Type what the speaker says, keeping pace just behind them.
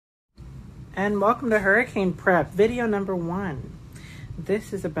And welcome to Hurricane Prep, video number 1.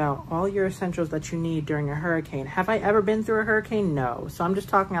 This is about all your essentials that you need during a hurricane. Have I ever been through a hurricane? No. So I'm just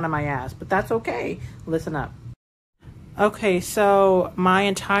talking out of my ass, but that's okay. Listen up. Okay, so my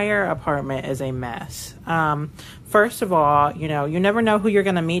entire apartment is a mess. First of all, you never know who you're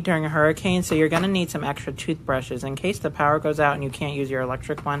going to meet during a hurricane, so you're going to need some extra toothbrushes. In case the power goes out and you can't use your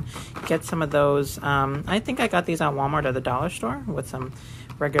electric one, get some of those. I think I got these at Walmart or the dollar store with some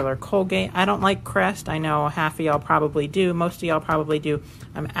regular Colgate. I don't like Crest. I know half of y'all probably do. Most of y'all probably do.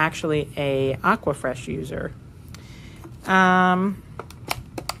 I'm actually a Aquafresh user.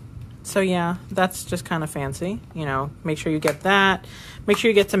 So yeah, that's just kind of fancy. Make sure you get that. Make sure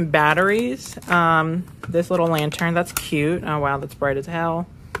you get some batteries. This little lantern, that's cute. Oh wow, that's bright as hell.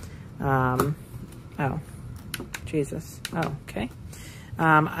 Oh, Jesus. Oh, okay.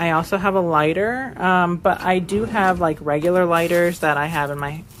 I also have a lighter, but I do have like regular lighters that I have in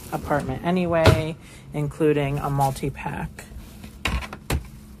my apartment anyway, including a multi-pack.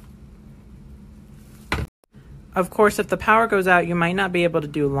 Of course, if the power goes out, you might not be able to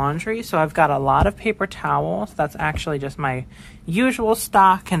do laundry, so I've got a lot of paper towels. That's actually just my usual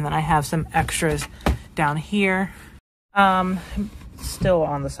stock, and then I have some extras down here. Still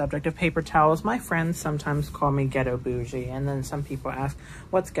on the subject of paper towels, my friends sometimes call me ghetto bougie, and then some people ask,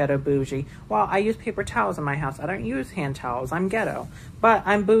 what's ghetto bougie? Well, I use paper towels in my house. I don't use hand towels. I'm ghetto, but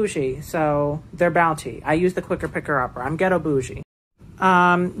I'm bougie, so they're bounty. I use the quicker picker upper. I'm ghetto bougie.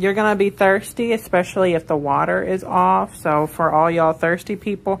 You're gonna be thirsty, especially if the water is off. So for all y'all thirsty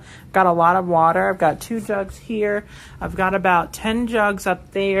people, I've got a lot of water. I've got 2 jugs here. I've got about 10 jugs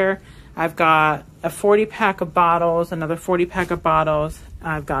up there. I've got a 40-pack of bottles, another 40-pack of bottles.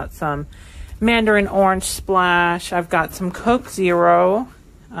 I've got some Mandarin Orange Splash. I've got some Coke Zero.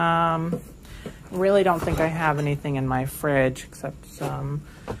 Really don't think I have anything in my fridge except some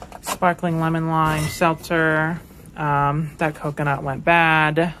sparkling lemon lime seltzer. That coconut went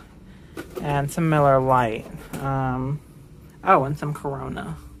bad. And some Miller Lite. Oh, and some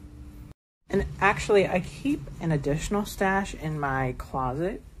Corona. And actually, I keep an additional stash in my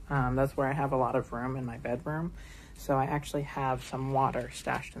closet. That's where I have a lot of room in my bedroom. So I actually have some water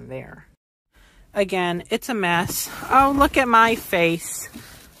stashed in there. Again, it's a mess. Oh, look at my face.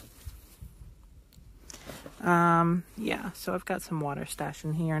 Yeah, so I've got some water stashed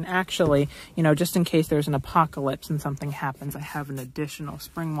in here. And actually, just in case there's an apocalypse and something happens, I have an additional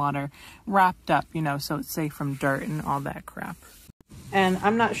spring water wrapped up, so it's safe from dirt and all that crap. And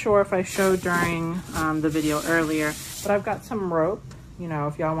I'm not sure if I showed during the video earlier, but I've got some rope.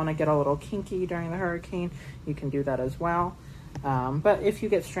 If y'all want to get a little kinky during the hurricane, you can do that as well. But if you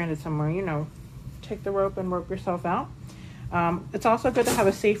get stranded somewhere, take the rope and rope yourself out. It's also good to have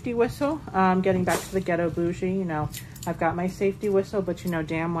a safety whistle. Getting back to the ghetto bougie, I've got my safety whistle, but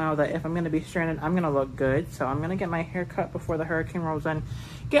damn well that if I'm going to be stranded, I'm going to look good. So I'm going to get my hair cut before the hurricane rolls in,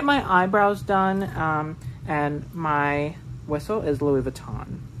 get my eyebrows done, and my whistle is Louis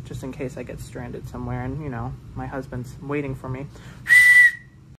Vuitton, just in case I get stranded somewhere and, my husband's waiting for me.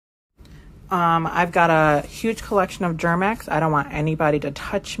 I've got a huge collection of Germ-X. I don't want anybody to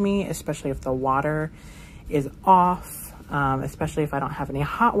touch me, especially if the water is off, especially if I don't have any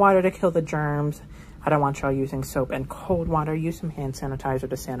hot water to kill the germs. I don't want y'all using soap and cold water. Use some hand sanitizer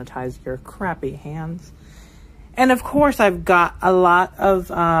to sanitize your crappy hands. And of course, I've got a lot of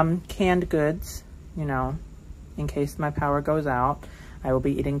canned goods, in case my power goes out. I will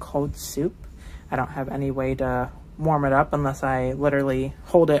be eating cold soup. I don't have any way to warm it up unless I literally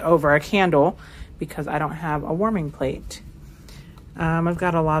hold it over a candle because I don't have a warming plate. I've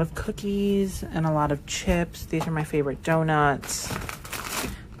got a lot of cookies and a lot of chips. These are my favorite donuts.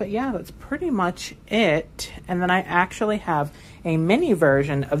 But yeah, that's pretty much it. And then I actually have a mini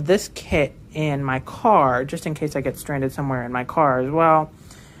version of this kit in my car, just in case I get stranded somewhere in my car as well.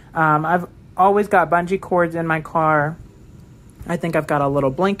 I've always got bungee cords in my car. I think I've got a little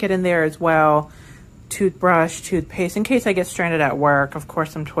blanket in there as well. Toothbrush, toothpaste, in case I get stranded at work. Of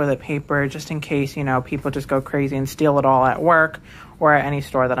course, some toilet paper, just in case, people just go crazy and steal it all at work or at any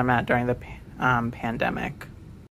store that I'm at during the pandemic.